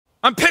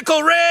I'm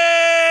Pickle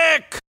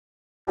Rick!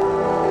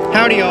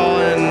 Howdy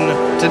y'all,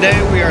 and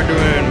today we are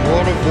doing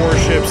World of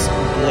Warships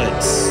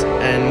Blitz,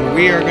 and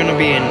we are going to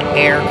be an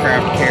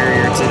aircraft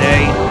carrier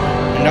today.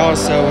 And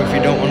also, if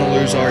you don't want to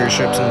lose all your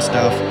ships and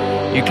stuff,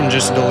 you can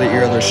just delete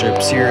your other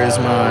ships. Here is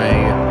my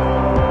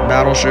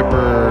battleship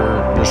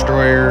or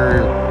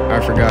destroyer,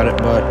 I forgot it,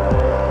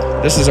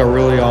 but this is a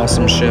really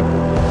awesome ship,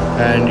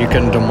 and you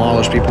can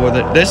demolish people with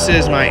it. This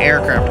is my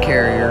aircraft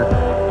carrier,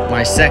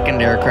 my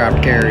second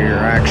aircraft carrier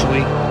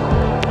actually.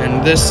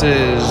 And this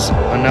is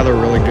another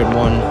really good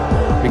one,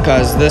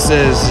 because this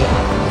is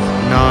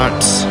not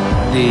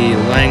the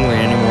Langley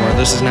anymore.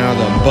 This is now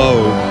the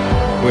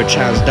Bow, which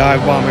has dive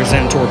bombers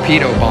and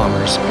torpedo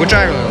bombers, which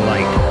I really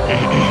like.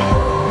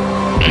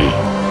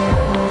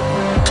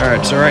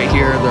 Alright, so right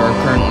here there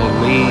are currently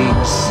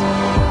leagues,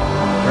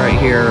 right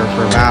here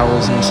for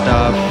battles and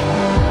stuff.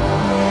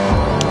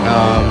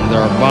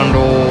 There are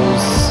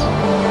bundles,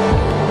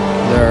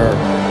 there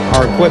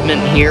are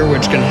equipment here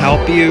which can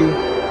help you,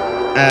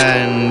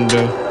 and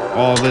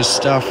all this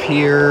stuff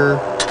here,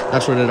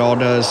 that's what it all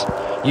does.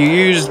 You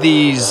use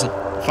these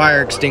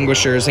fire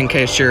extinguishers in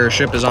case your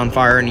ship is on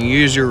fire, and you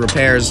use your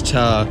repairs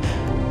to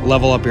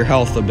level up your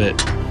health a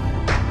bit.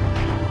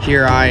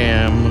 Here I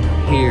am,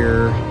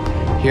 here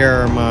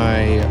are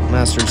my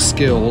mastered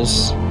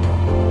skills,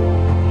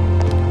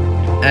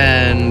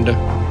 and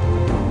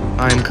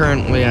I'm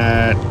currently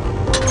at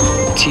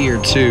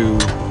tier 2,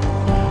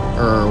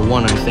 or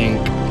 1 I think,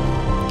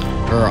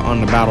 or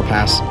on the battle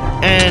pass.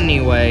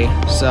 Anyway,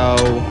 so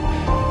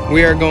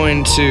we are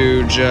going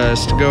to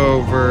just go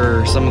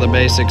over some of the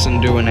basics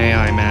and do an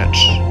AI match.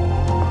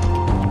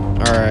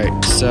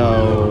 Alright,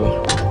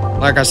 so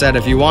like I said,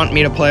 if you want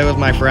me to play with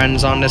my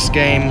friends on this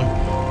game,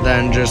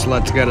 then just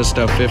let's get us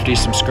to 50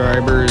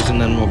 subscribers and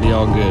then we'll be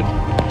all good.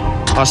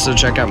 Also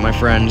check out my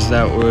friends,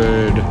 that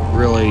would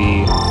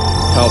really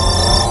help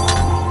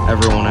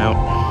everyone out.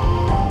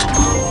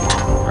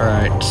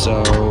 Alright,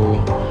 so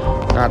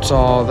that's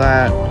all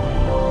that.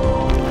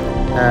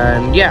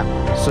 And yeah,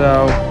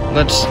 so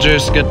let's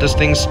just get this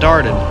thing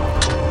started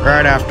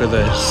right after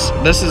this.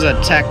 This is a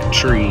tech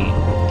tree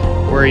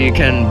where you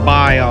can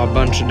buy a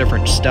bunch of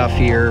different stuff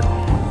here,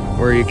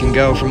 where you can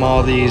go from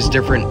all these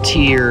different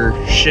tier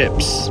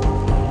ships.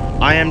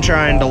 I am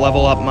trying to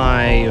level up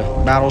my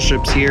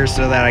battleships here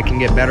so that I can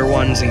get better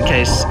ones in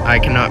case I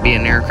cannot be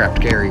an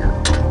aircraft carrier.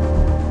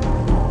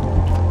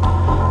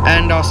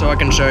 And also I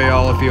can show you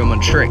all a few of my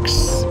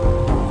tricks.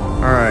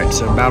 Alright,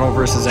 so battle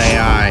versus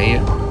AI.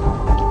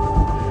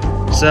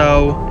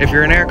 So, if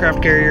you're an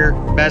aircraft carrier,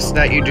 best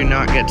that you do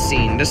not get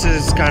seen. This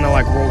is kind of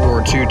like World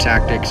War II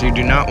tactics. You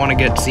do not want to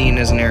get seen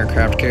as an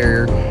aircraft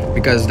carrier,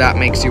 because that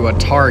makes you a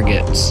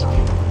target.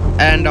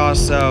 And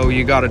also,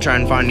 you gotta try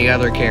and find the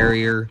other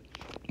carrier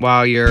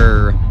while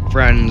your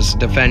friends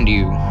defend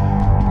you.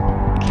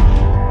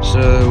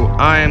 So,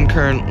 I am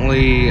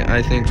currently,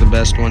 I think, the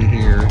best one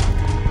here.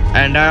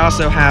 And I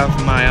also have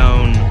my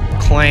own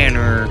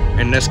clanner,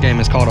 and this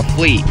game is called a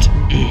fleet.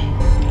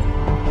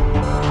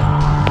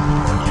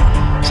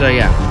 So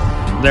yeah,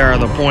 there are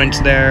the points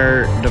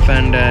there,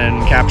 defend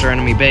and capture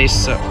enemy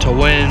base to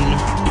win.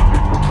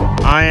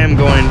 I am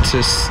going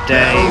to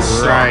stay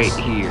right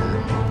here.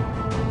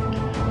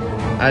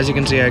 As you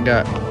can see, I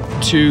got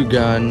 2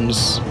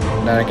 guns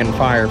that I can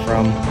fire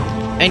from.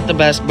 Ain't the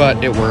best,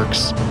 but it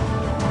works.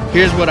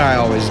 Here's what I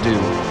always do.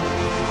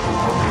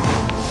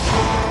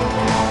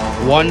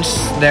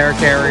 Once their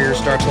carrier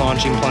starts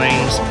launching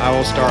planes, I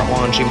will start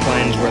launching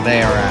planes where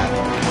they are at.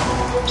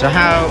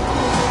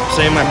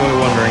 So you might be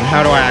wondering,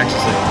 how do I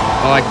access it?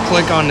 Well, I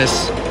click on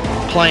this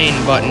plane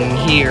button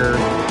here,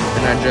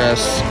 and I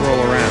just scroll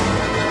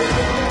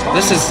around.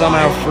 This is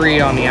somehow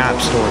free on the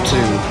App Store,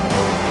 too.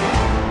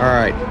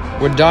 Alright,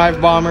 with dive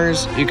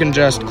bombers, you can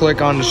just click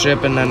on the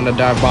ship, and then the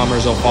dive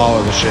bombers will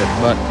follow the ship.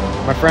 But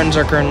my friends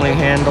are currently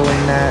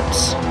handling that.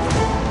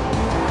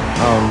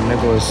 Oh,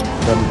 Nicholas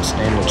doesn't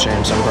stand a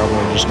chance. I'm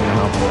probably just gonna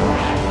help him out.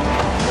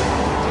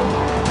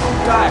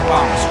 Dive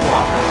bomber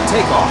squad,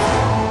 take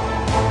off.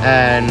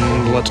 And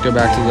let's go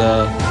back to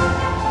the...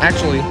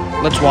 Actually,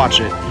 let's watch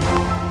it.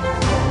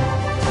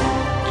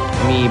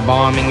 Me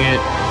bombing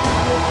it.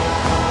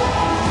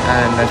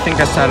 And I think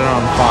I set it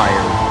on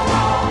fire.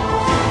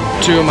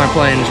 2 of my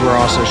planes were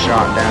also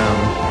shot down.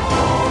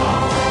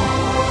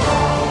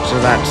 So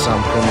that's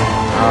something.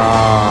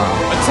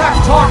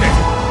 Attack target!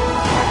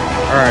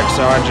 Alright,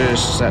 so I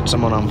just set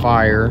someone on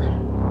fire.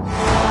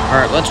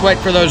 Alright, let's wait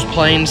for those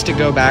planes to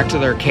go back to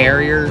their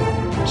carrier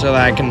so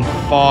that I can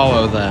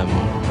follow them.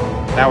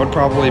 That would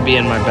probably be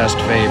in my best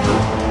favor.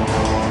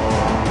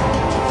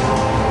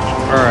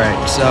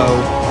 Alright, so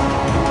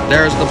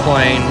there's the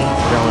plane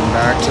going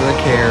back to the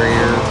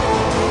carrier.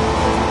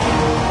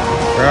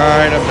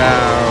 Right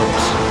about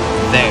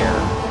there.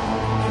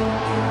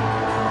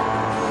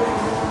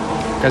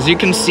 Because you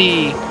can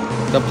see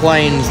the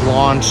planes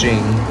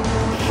launching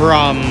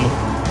from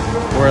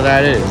where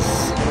that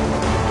is.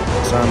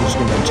 So I'm just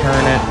going to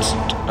turn it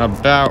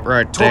about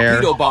right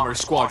there. Torpedo bomber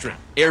squadron,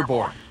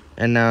 airborne.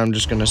 And now I'm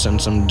just gonna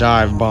send some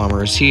dive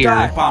bombers here.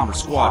 Dive bomber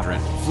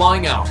squadron,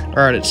 flying out.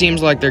 Alright, it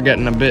seems like they're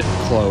getting a bit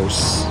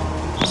close.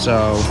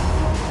 So,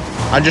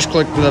 I just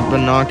clicked the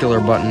binocular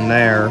button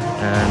there,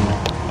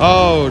 and...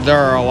 Oh, there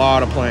are a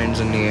lot of planes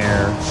in the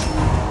air.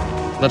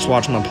 Let's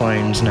watch my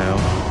planes now.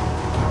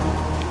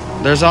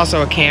 There's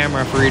also a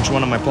camera for each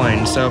one of my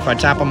planes, so if I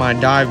tap on my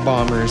dive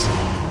bombers,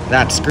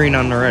 that screen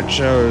on the right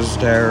shows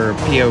their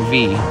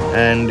POV,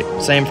 and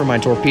same for my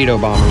torpedo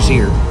bombers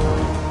here.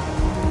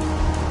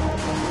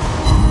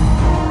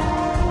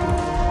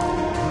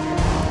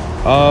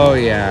 Oh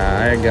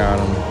yeah, I got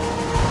him.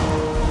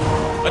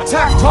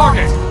 Attack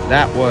target!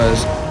 That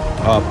was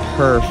a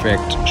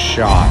perfect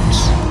shot.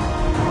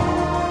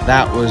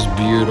 That was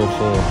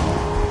beautiful.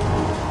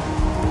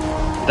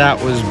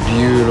 That was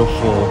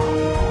beautiful.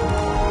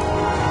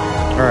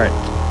 Alright,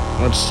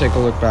 let's take a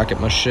look back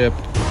at my ship.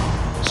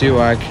 See who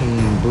I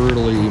can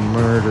brutally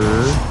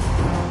murder.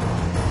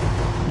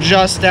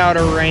 Just out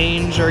of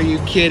range, are you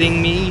kidding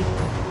me?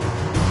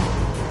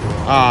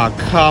 Ah,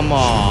 come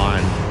on.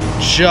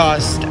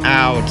 Just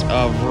out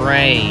of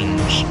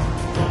range.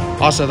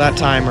 Also, that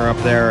timer up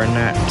there and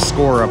that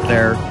score up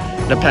there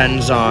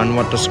depends on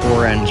what the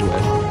score ends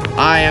with.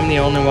 I am the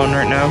only one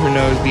right now who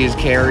knows these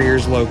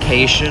carriers'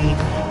 location,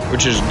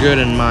 which is good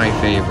in my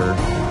favor.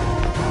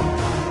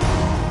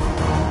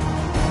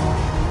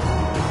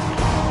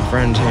 My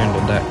friends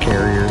handled that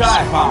carrier.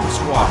 Dive bomber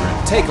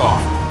squadron, take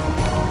off.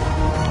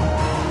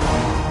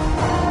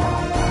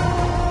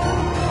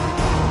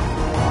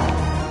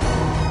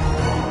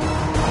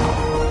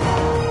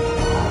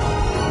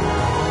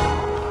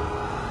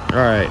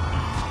 Alright.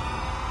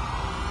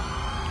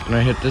 Can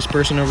I hit this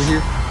person over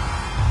here?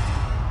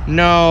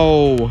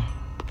 No!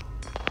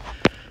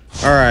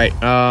 Alright,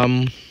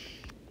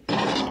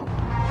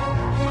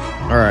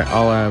 Alright,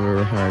 all I have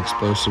are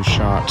explosive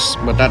shots.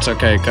 But that's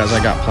okay, because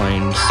I got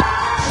planes.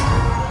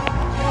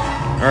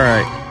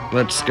 Alright,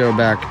 let's go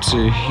back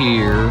to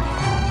here.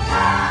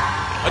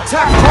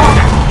 Attack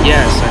target!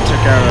 Yes, I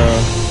took out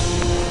a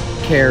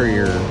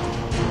carrier.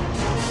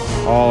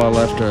 All I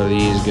left are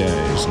these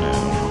guys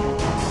now.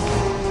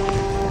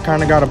 I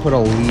kinda gotta put a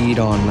lead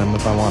on them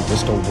if I want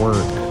this to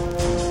work.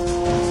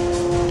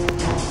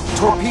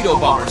 Torpedo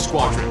bomber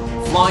squadron,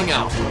 flying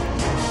out.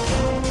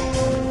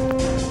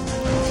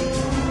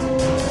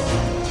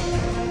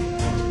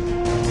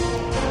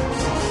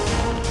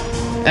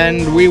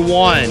 And we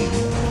won,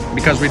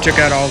 because we took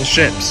out all the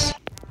ships.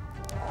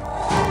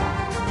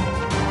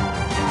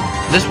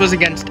 This was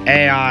against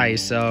AI,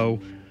 so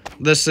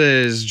this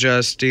is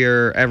just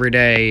your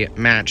everyday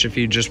match if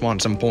you just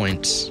want some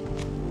points.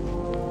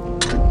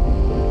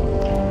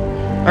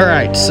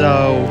 Alright,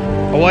 so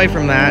away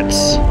from that,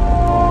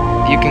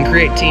 you can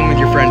create team with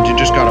your friends. You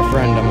just gotta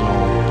friend them and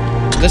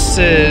all. This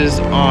is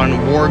on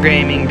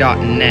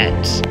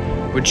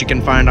wargaming.net, which you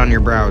can find on your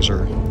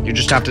browser. You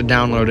just have to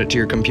download it to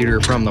your computer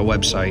from the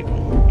website.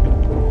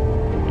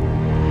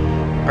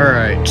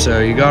 Alright, so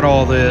you got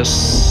all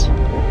this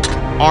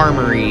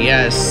armory.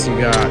 Yes,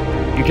 you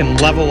can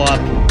level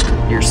up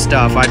your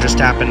stuff. I just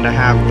happened to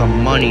have the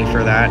money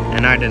for that,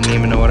 and I didn't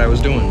even know what I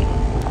was doing.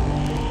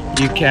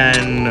 You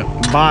can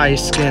buy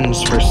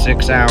skins for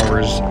 6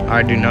 hours.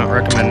 I do not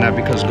recommend that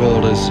because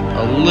gold is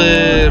a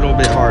little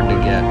bit hard to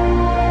get.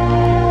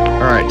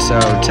 Alright, so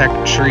tech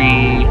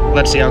tree.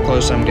 Let's see how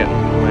close I'm getting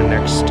to my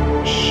next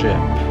ship.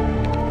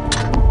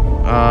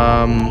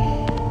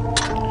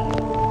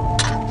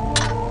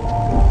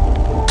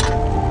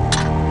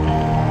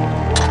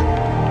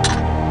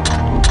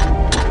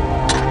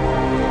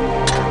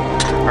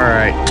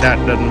 Alright, that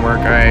doesn't work.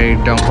 I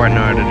don't quite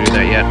know how to do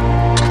that yet.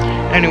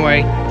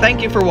 Anyway,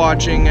 thank you for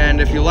watching,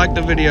 and if you liked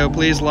the video,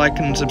 please like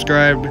and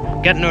subscribe.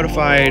 Get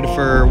notified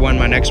for when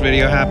my next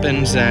video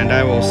happens, and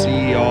I will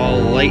see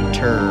y'all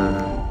later.